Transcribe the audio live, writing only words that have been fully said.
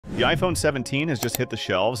The iPhone 17 has just hit the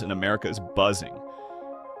shelves and America is buzzing.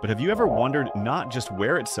 But have you ever wondered not just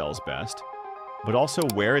where it sells best, but also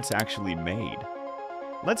where it's actually made?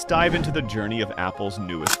 Let's dive into the journey of Apple's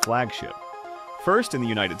newest flagship. First, in the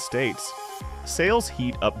United States, sales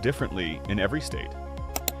heat up differently in every state.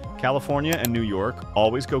 California and New York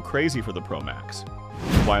always go crazy for the Pro Max,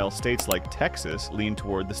 while states like Texas lean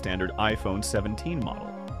toward the standard iPhone 17 model.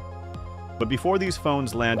 But before these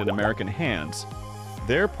phones land in American hands,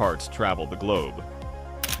 their parts travel the globe.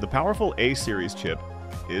 The powerful A-series chip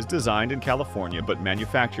is designed in California but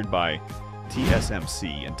manufactured by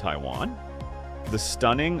TSMC in Taiwan. The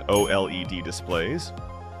stunning OLED displays,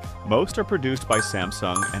 most are produced by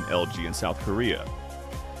Samsung and LG in South Korea.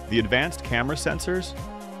 The advanced camera sensors,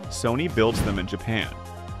 Sony builds them in Japan.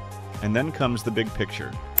 And then comes the big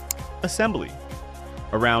picture: assembly.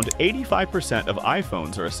 Around 85% of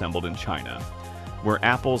iPhones are assembled in China, where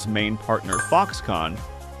Apple's main partner Foxconn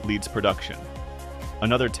leads production.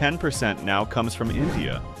 Another 10% now comes from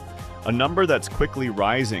India, a number that's quickly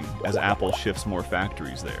rising as Apple shifts more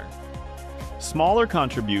factories there. Smaller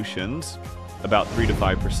contributions, about 3 to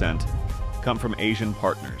 5%, come from Asian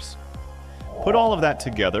partners. Put all of that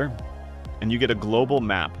together, and you get a global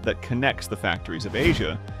map that connects the factories of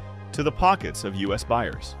Asia to the pockets of US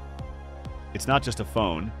buyers. It's not just a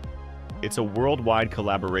phone, it's a worldwide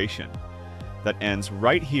collaboration that ends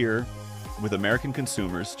right here with American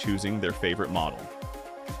consumers choosing their favorite model.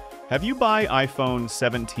 Have you buy iPhone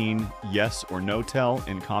 17 yes or no tell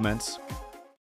in comments?